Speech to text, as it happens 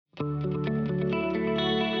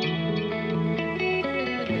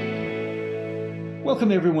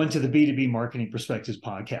Welcome, everyone, to the B2B Marketing Perspectives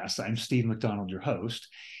podcast. I'm Steve McDonald, your host.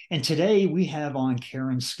 And today we have on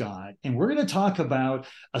Karen Scott, and we're going to talk about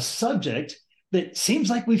a subject that seems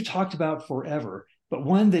like we've talked about forever, but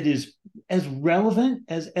one that is as relevant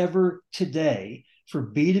as ever today for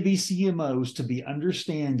B2B CMOs to be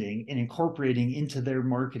understanding and incorporating into their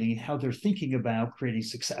marketing and how they're thinking about creating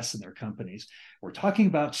success in their companies. We're talking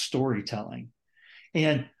about storytelling.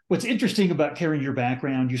 And what's interesting about, Karen, your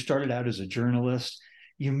background, you started out as a journalist.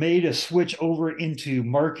 You made a switch over into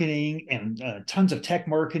marketing and tons of tech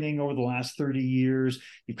marketing over the last 30 years.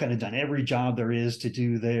 You've kind of done every job there is to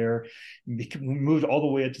do there. You moved all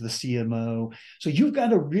the way up to the CMO. So you've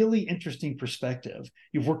got a really interesting perspective.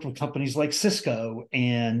 You've worked with companies like Cisco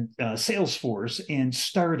and Salesforce and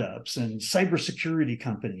startups and cybersecurity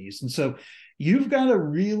companies. And so you've got a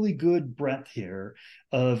really good breadth here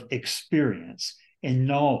of experience and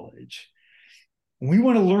knowledge. We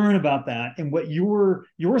want to learn about that and what your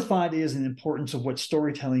thought is and the importance of what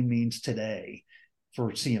storytelling means today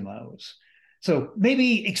for CMOs. So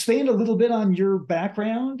maybe expand a little bit on your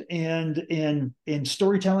background and in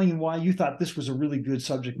storytelling and why you thought this was a really good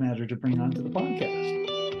subject matter to bring onto the podcast.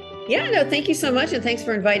 Yeah, no, thank you so much. And thanks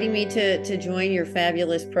for inviting me to join your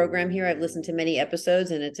fabulous program here. I've listened to many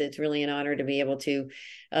episodes, and it's really an honor to be able to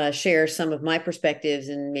share some of my perspectives,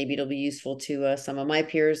 and maybe it'll be useful to some of my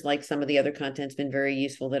peers, like some of the other content's been very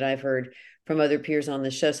useful that I've heard from other peers on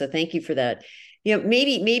the show. So thank you for that. You know,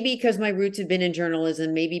 maybe because my roots have been in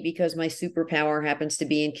journalism, maybe because my superpower happens to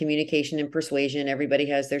be in communication and persuasion. Everybody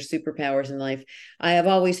has their superpowers in life. I have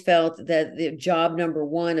always felt that the job number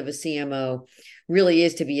one of a CMO really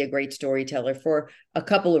is to be a great storyteller for a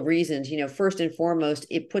couple of reasons. You know, first and foremost,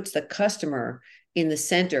 it puts the customer in the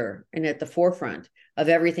center and at the forefront of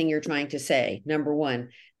everything you're trying to say, number one.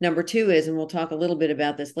 Number two is, and we'll talk a little bit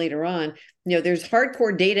about this later on, you know, there's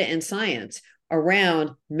hardcore data and science around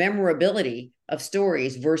memorability of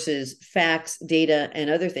stories versus facts, data, and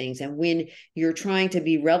other things. And when you're trying to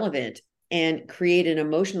be relevant and create an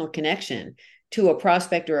emotional connection to a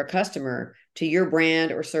prospect or a customer, to your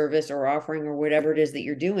brand or service or offering or whatever it is that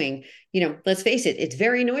you're doing, you know, let's face it, it's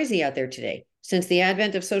very noisy out there today. Since the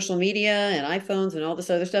advent of social media and iPhones and all this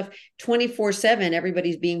other stuff, 24/7,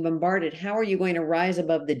 everybody's being bombarded. How are you going to rise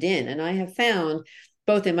above the din? And I have found,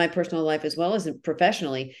 both in my personal life as well as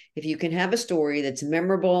professionally, if you can have a story that's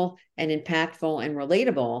memorable and impactful and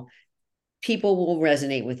relatable, people will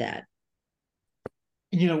resonate with that.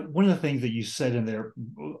 You know, one of the things that you said in there,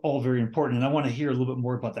 all very important, and I want to hear a little bit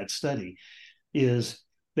more about that study, is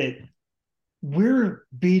that we're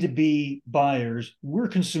B2B buyers, we're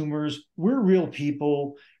consumers, we're real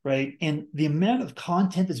people, right? And the amount of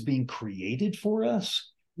content that's being created for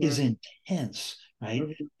us is intense, right?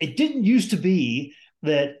 It didn't used to be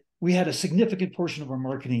that we had a significant portion of our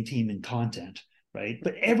marketing team in content, right?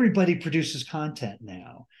 But everybody produces content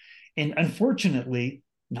now. And unfortunately,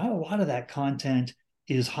 not a lot of that content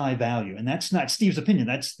is high value. And that's not Steve's opinion.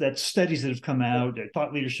 That's studies that have come out,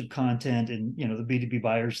 thought leadership content, and you know, the B2B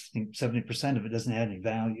buyers think 70% of it doesn't add any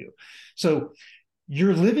value. So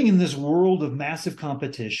you're living in this world of massive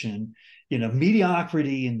competition, you know,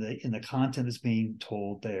 mediocrity in the content that's being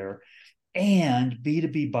told there. And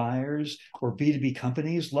B2B buyers or B2B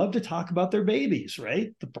companies love to talk about their babies,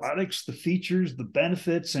 right? The products, the features, the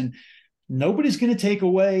benefits, and nobody's going to take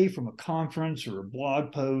away from a conference or a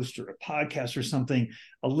blog post or a podcast or something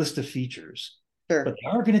a list of features. Sure. But they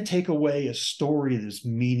are going to take away a story that's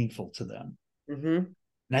meaningful to them. Mm-hmm. And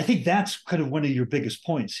I think that's kind of one of your biggest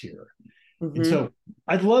points here. Mm-hmm. And so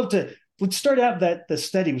I'd love to, let's start out that the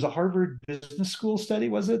study was a Harvard Business School study,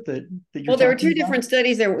 was it? That you're Well, there were two different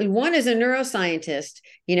studies there. One is a neuroscientist,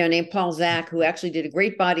 you know, named Paul Zak, who actually did a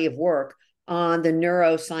great body of work on the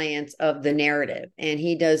neuroscience of the narrative. And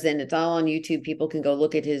he does, then it's all on YouTube. People can go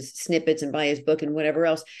look at his snippets and buy his book and whatever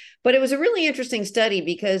else. But it was a really interesting study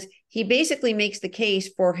because he basically makes the case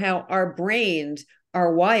for how our brains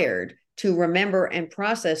are wired to remember and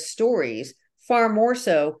process stories far more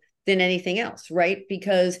so than anything else, right?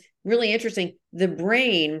 Because really interesting, the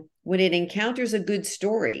brain, when it encounters a good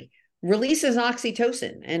story, releases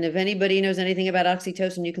oxytocin. And if anybody knows anything about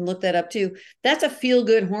oxytocin, you can look that up too. That's a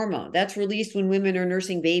feel-good hormone. That's released when women are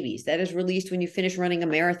nursing babies. That is released when you finish running a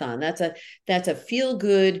marathon. That's a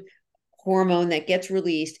feel-good hormone that gets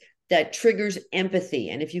released that triggers empathy.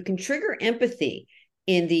 And if you can trigger empathy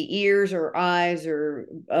in the ears or eyes or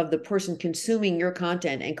of the person consuming your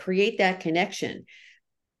content and create that connection,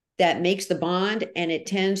 that makes the bond, and it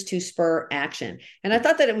tends to spur action. And I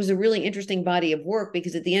thought that it was a really interesting body of work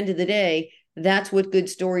because at the end of the day, that's what good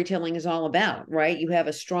storytelling is all about, right? You have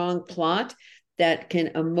a strong plot that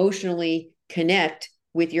can emotionally connect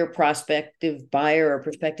with your prospective buyer or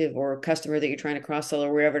prospective or customer that you're trying to cross sell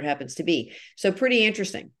or wherever it happens to be. So pretty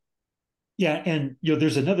interesting. Yeah, and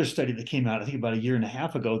there's another study that came out, I think about a year and a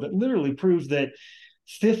half ago, that literally proved that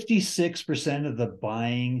 56% of the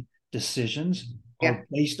buying decisions Yeah. are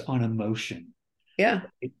based on emotion. Yeah.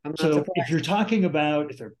 I'm not So if you're surprised. talking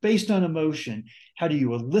about if they're based on emotion, how do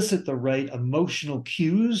you elicit the right emotional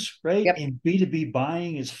cues, right? Yep. And B2B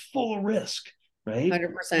buying is full of risk, right?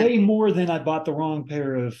 100%. Way more than I bought the wrong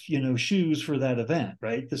pair of, shoes for that event,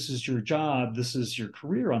 right? This is your job, this is your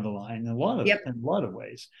career on the line Yep. in a lot of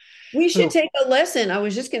ways. We should So take a lesson. I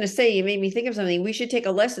was just going to say, you made me think of something. We should take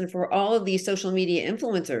a lesson for all of these social media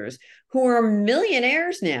influencers who are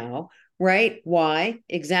millionaires now, right? Why?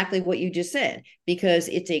 Exactly what you just said. Because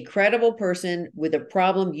it's a credible person with a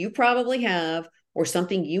problem you probably have or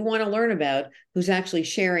something you want to learn about who's actually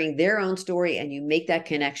sharing their own story, and you make that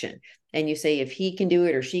connection. And you say, if he can do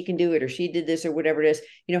it, or she can do it, or she did this, or whatever it is,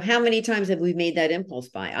 how many times have we made that impulse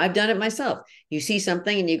buy? I've done it myself. You see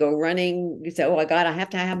something and you go running, you say, oh, I have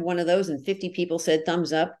to have one of those. And 50 people said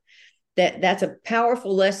thumbs up. That's a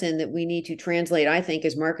powerful lesson that we need to translate, I think,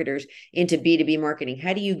 as marketers into B2B marketing.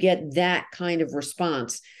 How do you get that kind of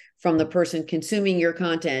response from the person consuming your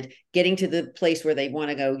content, getting to the place where they want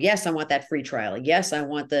to go, yes, I want that free trial. Yes, I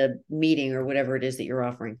want the meeting or whatever it is that you're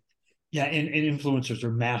offering. yeah, and influencers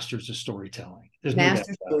are masters of storytelling. There's no doubt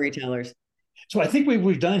Master about it. storytellers. So I think what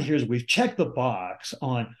we've done here is we've checked the box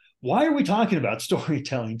on why are we talking about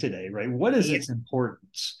storytelling today, right? What is Yeah. its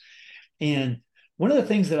importance? And one of the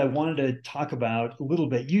things that I wanted to talk about a little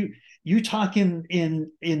bit, you talk in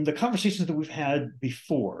the conversations that we've had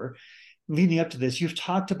before, leading up to this, you've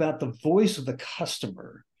talked about the voice of the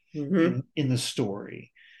customer Mm-hmm. in the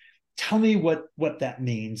story. Tell me what that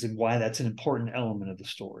means and why that's an important element of the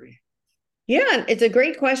story. Yeah, it's a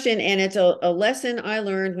great question. And it's a lesson I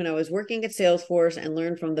learned when I was working at Salesforce and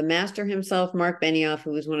learned from the master himself, Mark Benioff,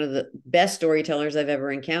 who was one of the best storytellers I've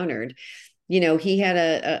ever encountered. He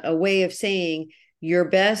had a way of saying your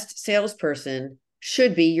best salesperson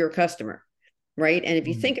should be your customer, right? And if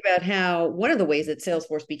you Mm. think about how one of the ways that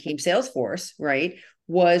Salesforce became Salesforce, right,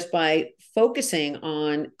 was by focusing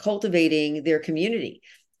on cultivating their community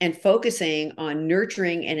and focusing on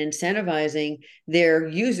nurturing and incentivizing their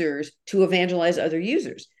users to evangelize other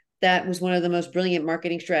users. That was one of the most brilliant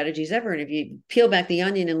marketing strategies ever. And if you peel back the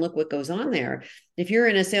onion and look what goes on there, if you're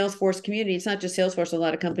in a Salesforce community, it's not just Salesforce, a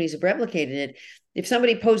lot of companies have replicated it. If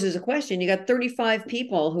somebody poses a question, you got 35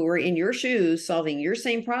 people who are in your shoes solving your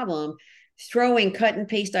same problem, throwing cut and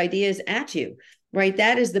paste ideas at you, right?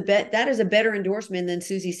 That is a better endorsement than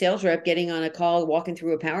Susie sales rep getting on a call, walking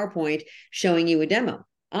through a PowerPoint, showing you a demo.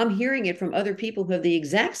 I'm hearing it from other people who have the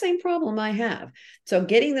exact same problem I have. So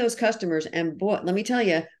getting those customers, and boy, let me tell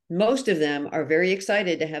you, most of them are very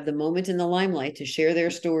excited to have the moment in the limelight, to share their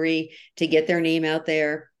story, to get their name out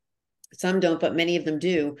there. Some don't, but many of them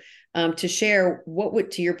do, to share what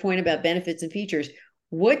would, to your point about benefits and features,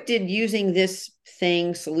 what did using this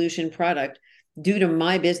thing, solution, product do to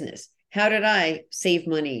my business? How did I save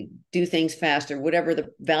money, do things faster, whatever the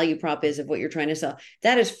value prop is of what you're trying to sell?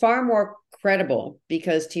 That is far more credible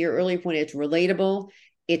because, to your earlier point, it's relatable,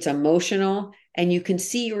 it's emotional, and you can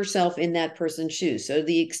see yourself in that person's shoes. So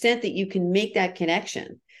the extent that you can make that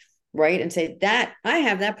connection, right, and say that I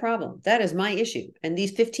have that problem, that is my issue, and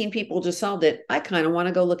these 15 people just solved it, I kind of want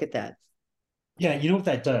to go look at that. Yeah, you know what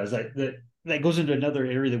that does? That goes into another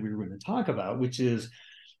area that we were going to talk about, which is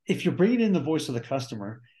if you're bringing in the voice of the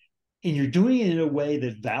customer and you're doing it in a way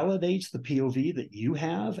that validates the POV that you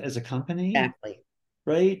have as a company, Exactly.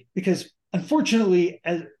 right? Because unfortunately,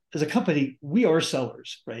 as a company, we are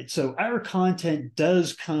sellers, right? So our content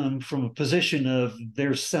does come from a position of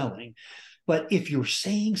they're selling. But if you're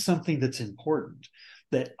saying something that's important,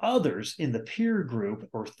 that others in the peer group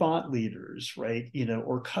or thought leaders, right,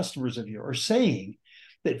 or customers of you are saying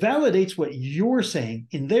that validates what you're saying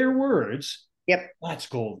in their words, Yep. that's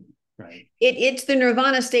golden, right? It's the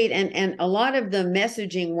nirvana state, and a lot of the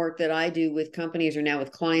messaging work that I do with companies or now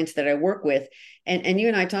with clients that I work with, and you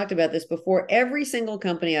and I talked about this before, every single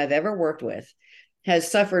company I've ever worked with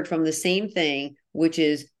has suffered from the same thing, which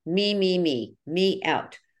is me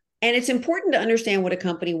out. And it's important to understand what a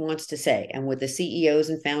company wants to say and what the CEOs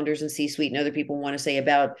and founders and C-suite and other people want to say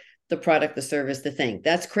about the product, the service, the thing.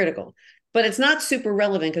 That's critical. But it's not super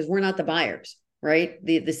relevant because we're not the buyers, right?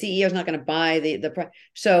 The CEO is not going to buy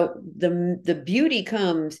so the beauty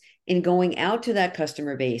comes in going out to that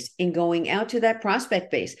customer base, in going out to that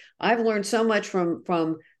prospect base. I've learned so much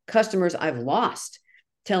from customers I've lost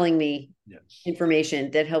telling me Yes.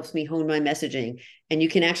 information that helps me hone my messaging. And you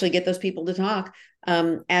can actually get those people to talk,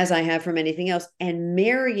 as I have from anything else, and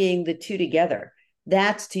marrying the two together.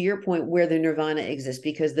 That's, to your point, where the nirvana exists,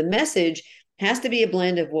 because the message has to be a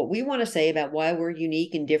blend of what we want to say about why we're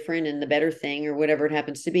unique and different and the better thing or whatever it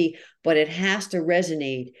happens to be, but it has to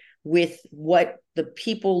resonate with what the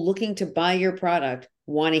people looking to buy your product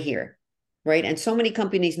want to hear. Right. And so many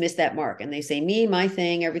companies miss that mark, and they say, me, my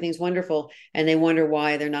thing, everything's wonderful. And they wonder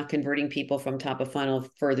why they're not converting people from top of funnel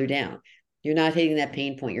further down. You're not hitting that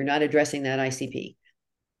pain point. You're not addressing that ICP.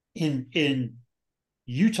 In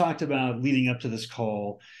you talked about leading up to this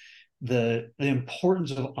call, the importance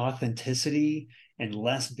of authenticity and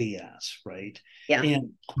less BS, right? Yeah.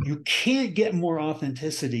 And you can't get more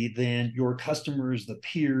authenticity than your customers, the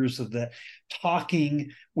peers of that,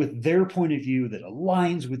 talking with their point of view that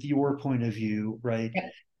aligns with your point of view, right? Yeah.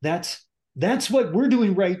 That's what we're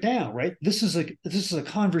doing right now, right? This is a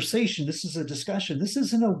conversation. This is a discussion. This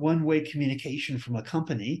isn't a one-way communication from a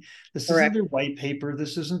company. This isn't Correct. their white paper.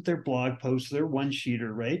 This isn't their blog post, their one-sheeter,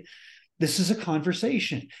 right? This is a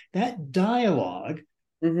conversation. That dialogue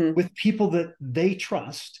Mm-hmm. with people that they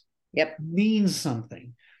trust Yep. means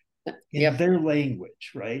something in Yep. their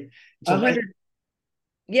language, right? A So hundred.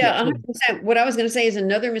 Yeah, yeah, so 100%. What I was going to say is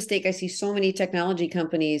another mistake I see so many technology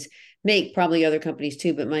companies make, probably other companies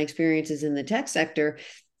too, but my experiences in the tech sector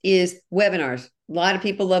is webinars. A lot of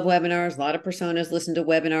people love webinars. A lot of personas listen to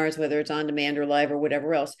webinars, whether it's on demand or live or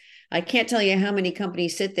whatever else. I can't tell you how many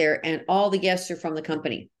companies sit there and all the guests are from the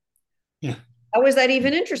company. yeah, How is that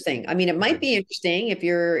even interesting? I mean, it might right, be interesting if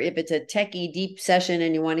it's a techie deep session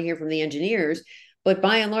and you want to hear from the engineers, but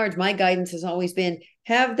by and large, my guidance has always been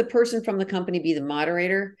have the person from the company be the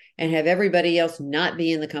moderator and have everybody else not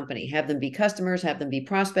be in the company. Have them be customers, have them be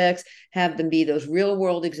prospects, have them be those real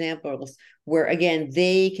world examples where again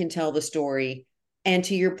they can tell the story. And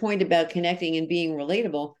to your point about connecting and being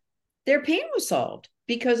relatable, their pain was solved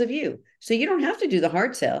because of you. So you don't have to do the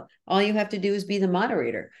hard sell. All you have to do is be the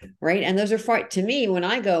moderator, right? And those are far to me when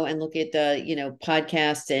I go and look at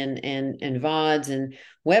podcasts and VODs and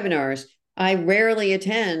webinars. I rarely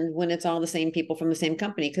attend when it's all the same people from the same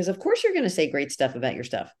company, because of course you're going to say great stuff about your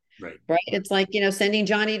stuff, right, right? right. It's like sending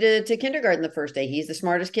Johnny to kindergarten the first day. He's the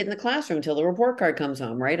smartest kid in the classroom until the report card comes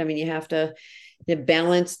home, right? I mean, you have to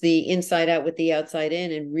balance the inside out with the outside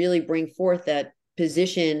in and really bring forth that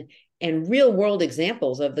position and real world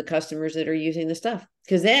examples of the customers that are using the stuff.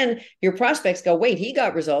 Because then your prospects go, wait, he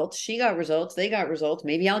got results, she got results, they got results.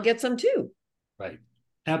 Maybe I'll get some too. Right.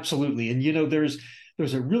 Absolutely. And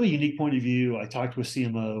there's a really unique point of view. I talked with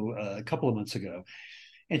CMO a couple of months ago,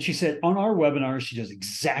 and she said on our webinar, she does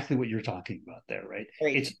exactly what you're talking about there, right?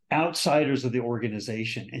 Great. It's outsiders of the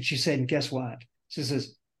organization. And she said, and guess what? She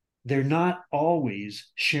says, they're not always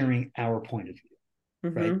sharing our point of view,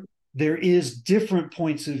 right? Mm-hmm. There is different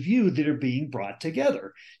points of view that are being brought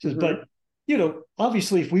together. She says, Mm-hmm. but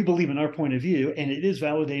obviously, if we believe in our point of view and it is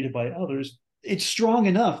validated by others, it's strong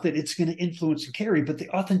enough that it's going to influence and carry. But the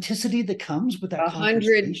authenticity that comes with that A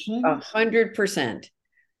hundred, a conversation, 100%.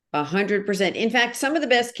 100%. In fact, some of the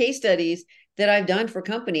best case studies that I've done for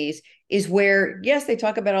companies is where, yes, they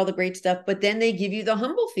talk about all the great stuff, but then they give you the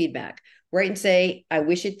humble feedback, right? And say, I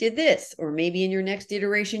wish it did this, or maybe in your next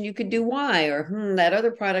iteration, you could do Y, or that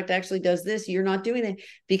other product actually does this. You're not doing it.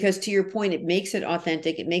 Because to your point, it makes it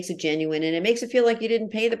authentic, it makes it genuine, and it makes it feel like you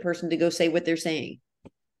didn't pay the person to go say what they're saying.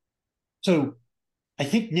 so I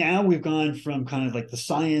think now we've gone from kind of like the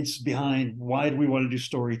science behind why do we want to do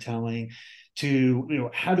storytelling to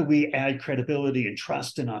how do we add credibility and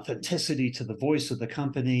trust and authenticity to the voice of the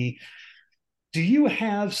company. Do you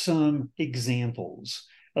have some examples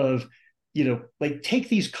of like take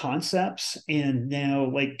these concepts and now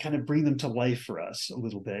like kind of bring them to life for us a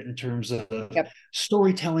little bit in terms of Yep.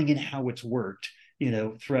 storytelling and how it's worked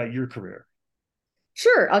throughout your career?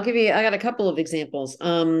 Sure, I got a couple of examples.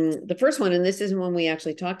 The first one, and this isn't one we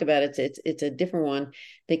actually talked about, it's a different one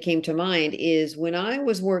that came to mind, is when I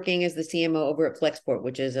was working as the CMO over at Flexport,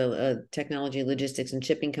 which is a technology, logistics, and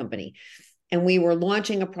shipping company. And we were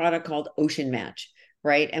launching a product called Ocean Match,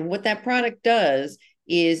 right? And what that product does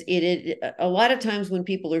is it a lot of times when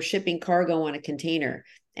people are shipping cargo on a container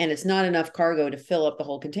and it's not enough cargo to fill up the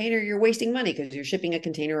whole container, you're wasting money because you're shipping a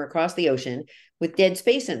container across the ocean with dead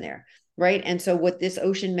space in there. Right. And so what this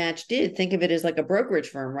Ocean Match did, think of it as like a brokerage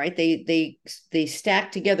firm, right? They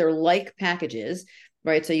stack together like packages,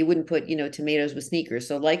 right? So you wouldn't put, tomatoes with sneakers.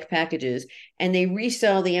 So like packages, and they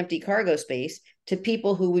resell the empty cargo space to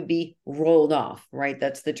people who would be rolled off, right?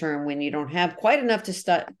 That's the term when you don't have quite enough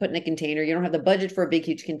to put in a container. You don't have the budget for a big,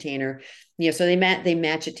 huge container. So they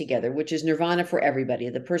match it together, which is nirvana for everybody.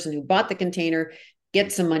 The person who bought the container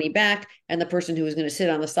gets some money back, and the person who is going to sit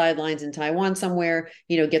on the sidelines in Taiwan somewhere,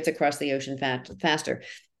 gets across the ocean faster.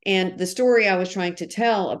 And the story I was trying to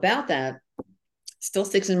tell about that still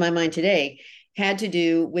sticks in my mind today, had to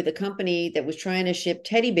do with a company that was trying to ship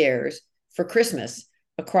teddy bears for Christmas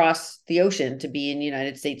across the ocean to be in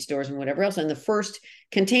United States stores and whatever else. And the first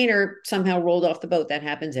container somehow rolled off the boat. That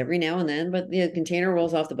happens every now and then, but the container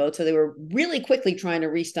rolls off the boat. So they were really quickly trying to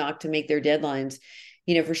restock to make their deadlines,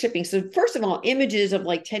 for shipping. So first of all, images of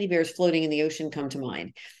like teddy bears floating in the ocean come to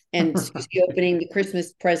mind. And Susie opening the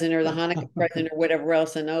Christmas present or the Hanukkah present or whatever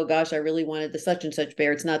else. And oh gosh, I really wanted the such and such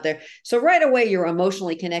bear. It's not there. So right away, you're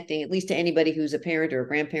emotionally connecting, at least to anybody who's a parent or a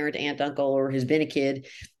grandparent, aunt, uncle, or has been a kid,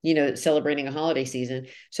 celebrating a holiday season.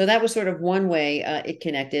 So that was sort of one way it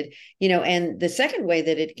connected, and the second way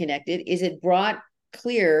that it connected is it brought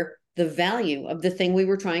clear the value of the thing we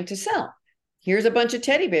were trying to sell. Here's a bunch of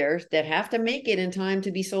teddy bears that have to make it in time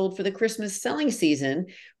to be sold for the Christmas selling season,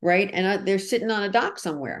 right? And they're sitting on a dock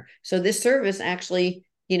somewhere. So this service actually,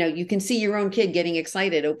 you can see your own kid getting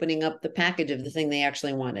excited opening up the package of the thing they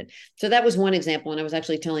actually wanted. So that was one example, and I was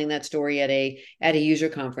actually telling that story at a user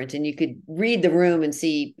conference, and you could read the room and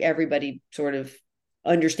see everybody sort of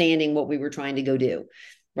understanding what we were trying to go do,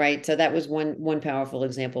 right? So that was one powerful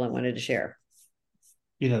example I wanted to share.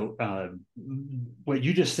 What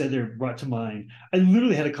you just said there brought to mind. I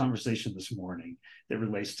literally had a conversation this morning that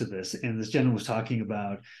relates to this, and this gentleman was talking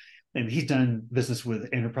about, and he's done business with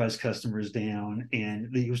enterprise customers down,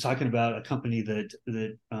 and he was talking about a company that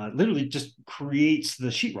literally just creates the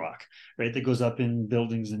sheetrock, right? That goes up in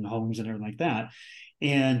buildings and homes and everything like that,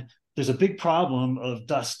 and there's a big problem of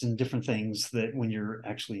dust and different things that when you're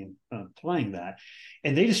actually applying that,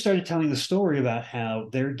 and they just started telling the story about how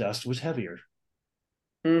their dust was heavier.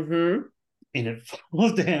 Mm-hmm. And it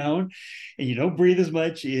falls down and you don't breathe as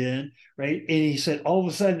much in, right? And he said all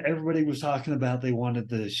of a sudden everybody was talking about they wanted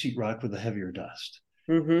the sheetrock with the heavier dust.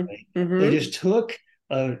 Mm-hmm. Right? They Mm-hmm. just took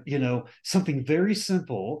something very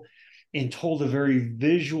simple and told a very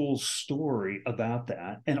visual story about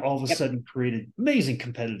that, and all of a Yep. sudden created amazing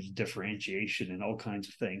competitive differentiation and all kinds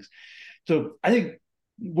of things. So I think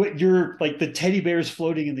what you're like, the teddy bears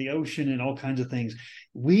floating in the ocean and all kinds of things,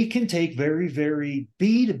 we can take very, very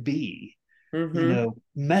B2B,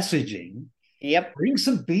 Mm-hmm. messaging, Yep. bring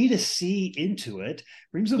some B2C into it,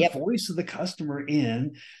 bring some Yep. voice of the customer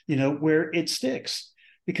in, where it sticks,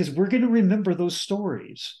 because we're going to remember those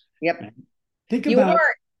stories. Yep. Right? Think You about,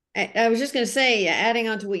 are. I was just going to say, adding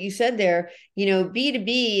on to what you said there,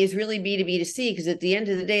 B2B is really B2B to C, because at the end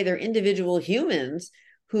of the day, they're individual humans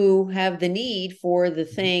who have the need for the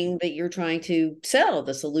thing that you're trying to sell,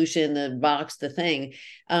 the solution, the box, the thing.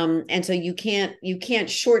 And so you can't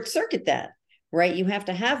short circuit that, right? You have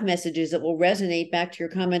to have messages that will resonate, back to your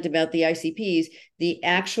comment about the ICPs, the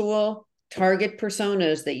actual target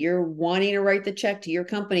personas that you're wanting to write the check to your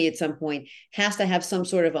company at some point has to have some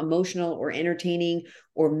sort of emotional or entertaining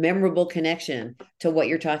or memorable connection to what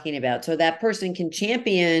you're talking about. So that person can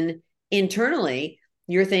champion internally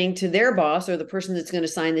your thing to their boss or the person that's going to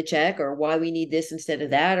sign the check, or why we need this instead of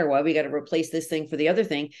that, or why we got to replace this thing for the other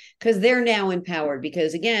thing, because they're now empowered.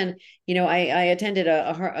 Because again, I attended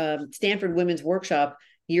a Stanford women's workshop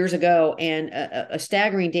years ago, and a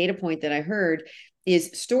staggering data point that I heard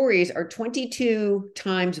is stories are 22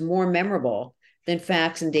 times more memorable than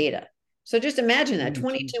facts and data. So just imagine that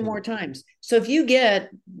 22 more times. So if you get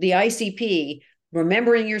the ICP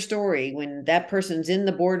remembering your story when that person's in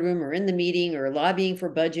the boardroom or in the meeting or lobbying for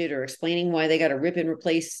budget or explaining why they got to rip and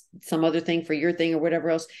replace some other thing for your thing or whatever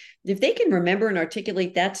else, if they can remember and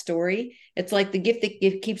articulate that story, it's like the gift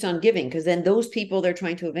that keeps on giving, because then those people they're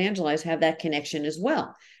trying to evangelize have that connection as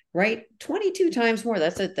well, right? 22 times more.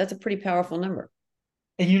 That's a pretty powerful number.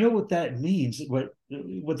 and you know what that means. What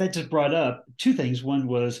that just brought up, two things. One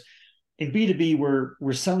was, in B2B,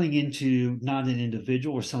 we're selling into not an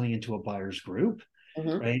individual, we're selling into a buyer's group,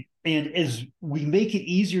 Mm-hmm. right? And as we make it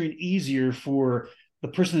easier and easier for the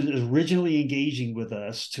person that is originally engaging with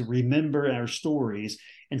us to remember our stories,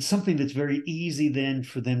 and something that's very easy then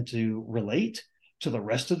for them to relate to the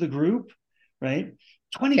rest of the group, right?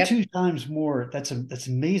 Yep. 22 times more. That's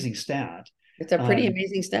amazing stat. It's a pretty Um,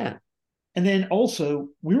 amazing stat. and then also,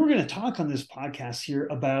 we were going to talk on this podcast here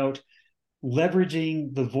about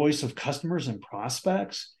leveraging the voice of customers and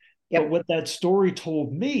prospects. But Yep. what that story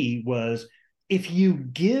told me was, if you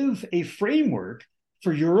give a framework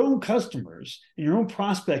for your own customers and your own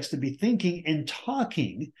prospects to be thinking and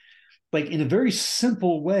talking like in a very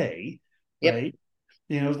simple way, Yep. right?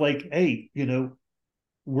 Like, hey,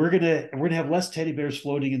 we're gonna have less teddy bears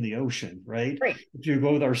floating in the ocean, right? Great. If you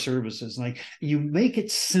go with our services, like, you make it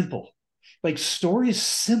simple. Like, stories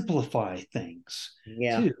simplify things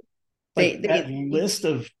Yeah. too. They Like that they list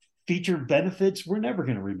of feature benefits, we're never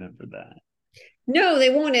going to remember that. No, they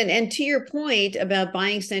won't. And to your point about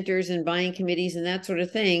buying centers and buying committees and that sort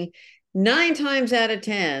of thing, 9 times out of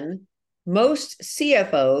 10, most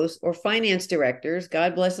CFOs or finance directors,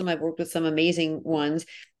 God bless them, I've worked with some amazing ones,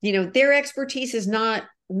 their expertise is not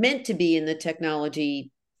meant to be in the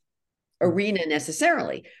technology arena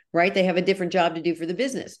necessarily, right? They have a different job to do for the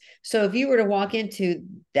business. So if you were to walk into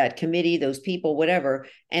that committee, those people, whatever,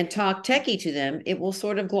 and talk techie to them, it will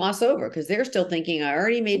sort of gloss over because they're still thinking, I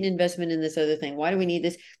already made an investment in this other thing. Why do we need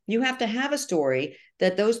this? You have to have a story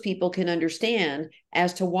that those people can understand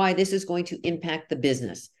as to why this is going to impact the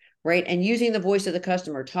business, right? And using the voice of the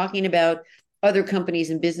customer, talking about other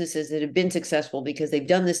companies and businesses that have been successful because they've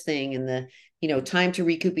done this thing and the time to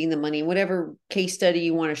recouping the money, whatever case study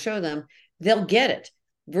you want to show them, they'll get it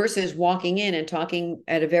versus walking in and talking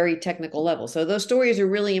at a very technical level. So those stories are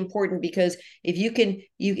really important because if you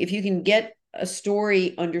can get a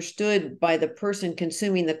story understood by the person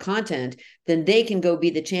consuming the content, then they can go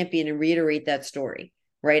be the champion and reiterate that story,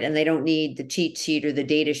 right? And they don't need the cheat sheet or the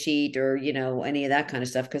data sheet or any of that kind of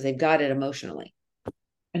stuff because they've got it emotionally.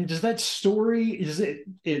 And does that story, does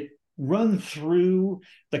it run through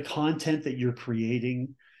the content that you're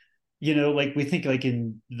creating? Like we think like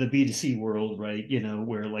in the B2C world, right?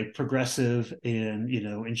 Where like Progressive and,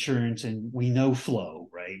 insurance and we know Flow,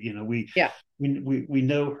 right? Yeah. We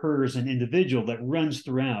know her as an individual that runs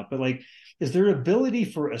throughout, but like, is there ability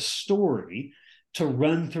for a story to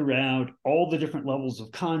run throughout all the different levels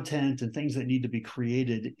of content and things that need to be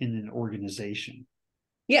created in an organization?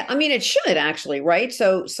 Yeah, I mean it should actually, right?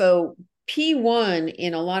 So P1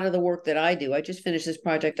 in a lot of the work that I do, I just finished this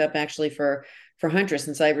project up actually for Huntress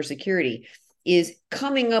and cybersecurity, is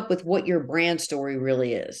coming up with what your brand story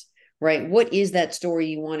really is, right? What is that story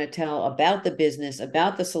you want to tell about the business,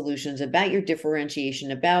 about the solutions, about your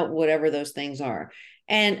differentiation, about whatever those things are.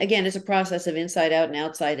 And again, it's a process of inside out and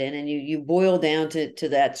outside in, and you boil down to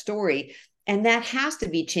that story, and that has to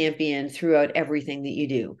be championed throughout everything that you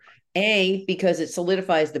do. A, because it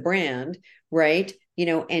solidifies the brand, right?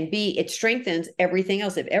 And B, it strengthens everything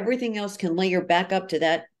else. If everything else can layer back up to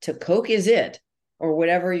that, to Coke is it, or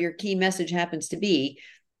whatever your key message happens to be,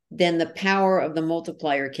 then the power of the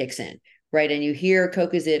multiplier kicks in, right? And you hear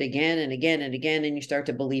Coke is it again and again and again, and you start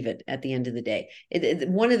to believe it at the end of the day.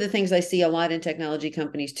 One of the things I see a lot in technology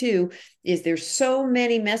companies too is there's so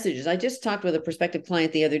many messages. I just talked with a prospective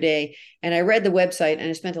client the other day, and I read the website, and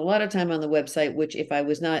I spent a lot of time on the website, which if I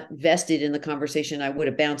was not vested in the conversation, I would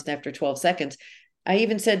have bounced after 12 seconds. I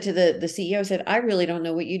even said to the CEO, I said, I really don't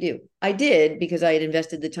know what you do. I did because I had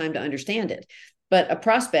invested the time to understand it. But a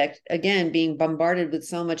prospect, again, being bombarded with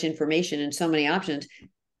so much information and so many options,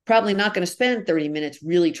 probably not going to spend 30 minutes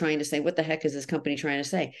really trying to say, what the heck is this company trying to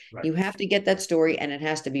say? Right. You have to get that story, and it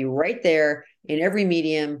has to be right there in every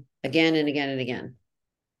medium again and again and again.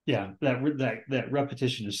 Yeah, that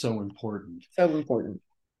repetition is so important. So important.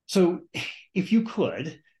 So, if you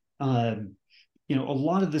could, a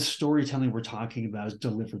lot of this storytelling we're talking about is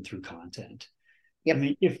delivered through content. I Yep.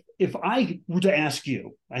 mean, if I were to ask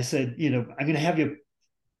you, I said, I'm going to have you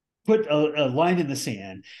put a line in the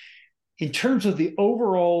sand in terms of the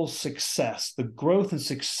overall success, the growth and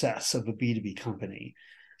success of a B2B company.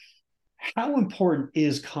 How important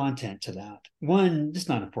is content to that? One, it's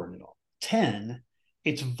not important at all. 10,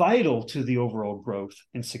 it's vital to the overall growth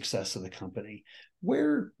and success of the company.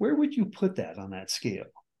 Where would you put that on that scale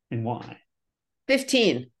and why?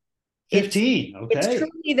 15. It's 15. it's Okay.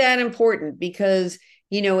 truly that important because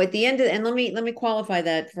at the end of, and let me qualify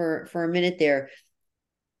that for a minute there.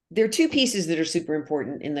 There are two pieces that are super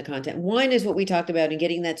important in the content. One is what we talked about in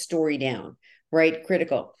getting that story down, right?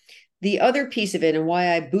 Critical. The other piece of it, and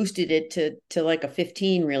why I boosted it to like a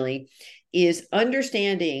 15 really, is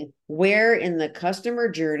understanding where in the customer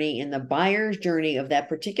journey, in the buyer's journey of that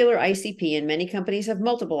particular ICP, and many companies have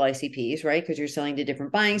multiple ICPs, right? Because you're selling to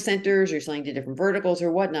different buying centers, you're selling to different verticals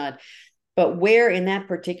or whatnot. But where in that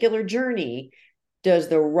particular journey does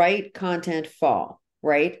the right content fall?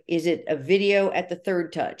 Right? Is it a video at the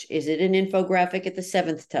third touch? Is it an infographic at the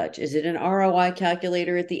seventh touch? Is it an ROI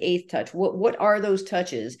calculator at the eighth touch? What are those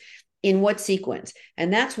touches in what sequence?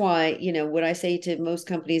 And that's why, what I say to most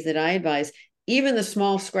companies that I advise, even the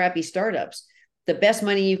small, scrappy startups, the best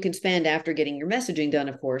money you can spend after getting your messaging done,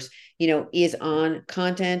 of course, is on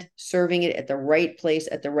content, serving it at the right place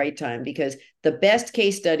at the right time. Because the best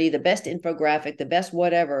case study, the best infographic, the best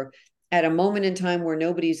whatever, at a moment in time where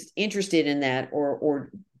nobody's interested in that,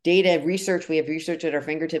 or data research, we have research at our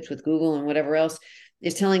fingertips with Google and whatever else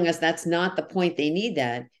is telling us that's not the point they need,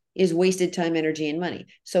 that is wasted time, energy, and money.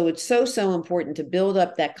 So it's so important to build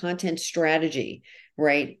up that content strategy,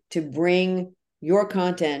 right? To bring your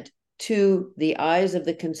content to the eyes of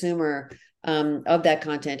the consumer of that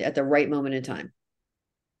content at the right moment in time.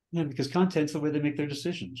 Yeah, because content's the way they make their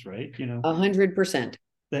decisions, right? 100%.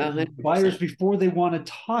 That 100%. buyers, before they want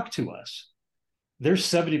to talk to us, they're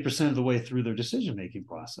 70% of the way through their decision making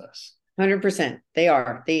process. 100%. They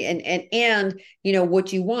are. And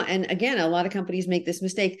what you want. And again, a lot of companies make this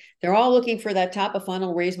mistake. They're all looking for that top of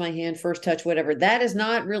funnel, raise my hand, first touch, whatever. That is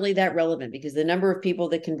not really that relevant because the number of people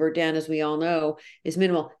that convert down, as we all know, is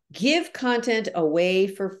minimal. Give content away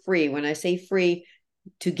for free. When I say free,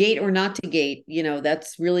 to gate or not to gate,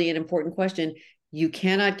 that's really an important question. You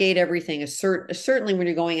cannot gate everything, certainly when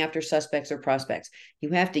you're going after suspects or prospects. You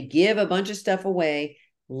have to give a bunch of stuff away,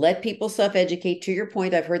 let people self-educate. To your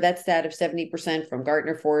point, I've heard that stat of 70% from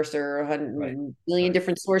Gartner, Forrester, 100 Right. million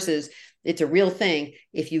different sources. It's a real thing.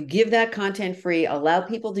 If you give that content free, allow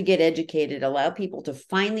people to get educated, allow people to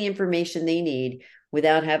find the information they need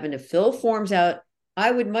without having to fill forms out,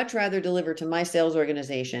 I would much rather deliver to my sales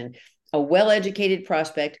organization a well-educated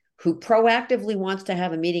prospect who proactively wants to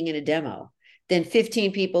have a meeting and a demo than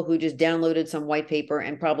 15 people who just downloaded some white paper,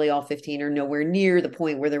 and probably all 15 are nowhere near the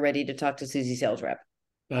point where they're ready to talk to Susie sales rep.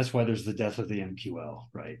 That's why there's the death of the MQL,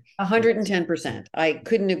 right? 110%. I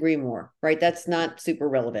couldn't agree more, right? That's not super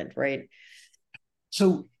relevant, right?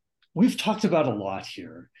 So we've talked about a lot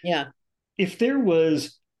here. Yeah. If there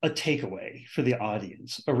was a takeaway for the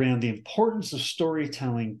audience around the importance of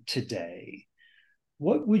storytelling today,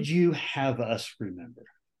 what would you have us remember?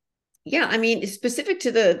 Yeah, I mean, specific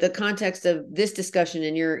to the context of this discussion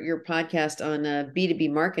and your podcast on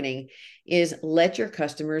B2B marketing is let your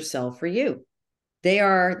customers sell for you. They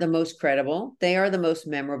are the most credible. They are the most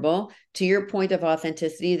memorable. To your point of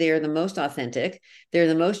authenticity, they are the most authentic. They're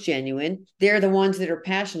the most genuine. They're the ones that are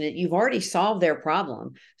passionate. You've already solved their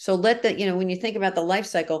problem. So when you think about the life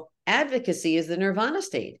cycle, advocacy is the nirvana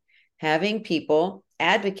state, having people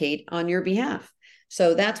advocate on your behalf.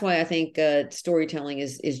 So that's why I think storytelling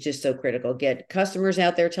is just so critical. Get customers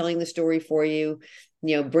out there telling the story for you,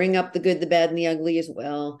 bring up the good, the bad, and the ugly as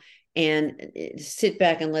well. And sit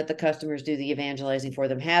back and let the customers do the evangelizing for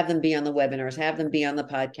them. Have them be on the webinars, have them be on the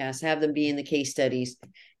podcasts, have them be in the case studies,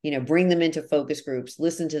 bring them into focus groups,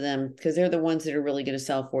 listen to them because they're the ones that are really going to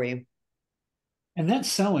sell for you. And that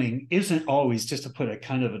selling isn't always, just to put a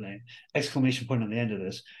kind of an exclamation point on the end of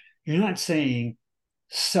this, you're not saying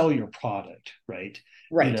sell your product, right?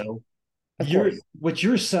 Right. Of course. What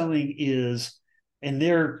you're selling is, and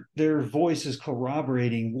their voice is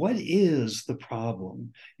corroborating what is the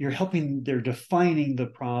problem. You're helping, they're defining the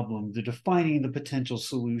problem, they're defining the potential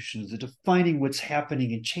solutions, they're defining what's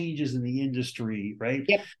happening and changes in the industry, right?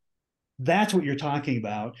 Yep. That's what you're talking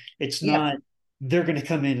about. It's Yep. not they're going to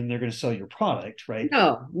come in and they're going to sell your product, right?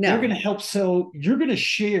 No. They're going to help sell, you're going to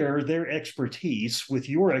share their expertise with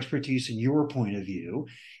your expertise and your point of view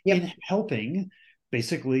in helping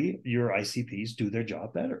basically your ICPs do their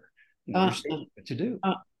job better. Understand what to do.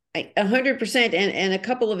 100%. And a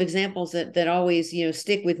couple of examples that always,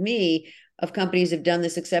 stick with me of companies have done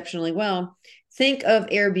this exceptionally well. Think of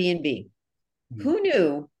Airbnb. Mm-hmm. Who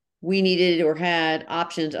knew we needed or had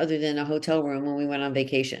options other than a hotel room when we went on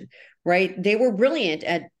vacation, right? They were brilliant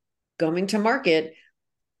at going to market,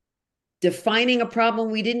 defining a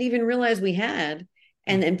problem we didn't even realize we had,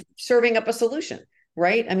 and then serving up a solution,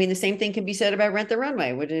 right? I mean, the same thing can be said about Rent the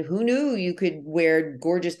Runway. Who knew you could wear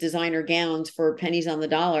gorgeous designer gowns for pennies on the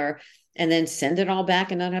dollar and then send it all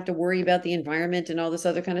back and not have to worry about the environment and all this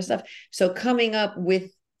other kind of stuff? So coming up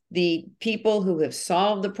with the people who have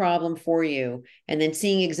solved the problem for you and then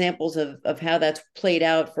seeing examples of how that's played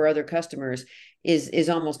out for other customers is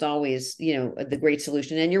almost always, the great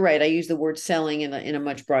solution. And you're right. I use the word selling in a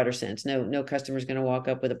much broader sense. No customer is going to walk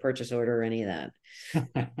up with a purchase order or any of that.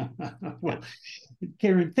 Well,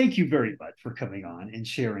 Karen, thank you very much for coming on and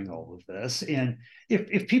sharing all of this. And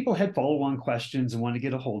if people had follow-on questions and want to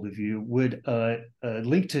get a hold of you, would a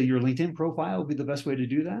link to your LinkedIn profile be the best way to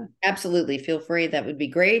do that? Absolutely. Feel free. That would be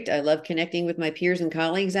great. I love connecting with my peers and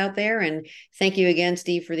colleagues out there. And thank you again,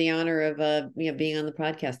 Steve, for the honor of being on the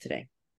podcast today.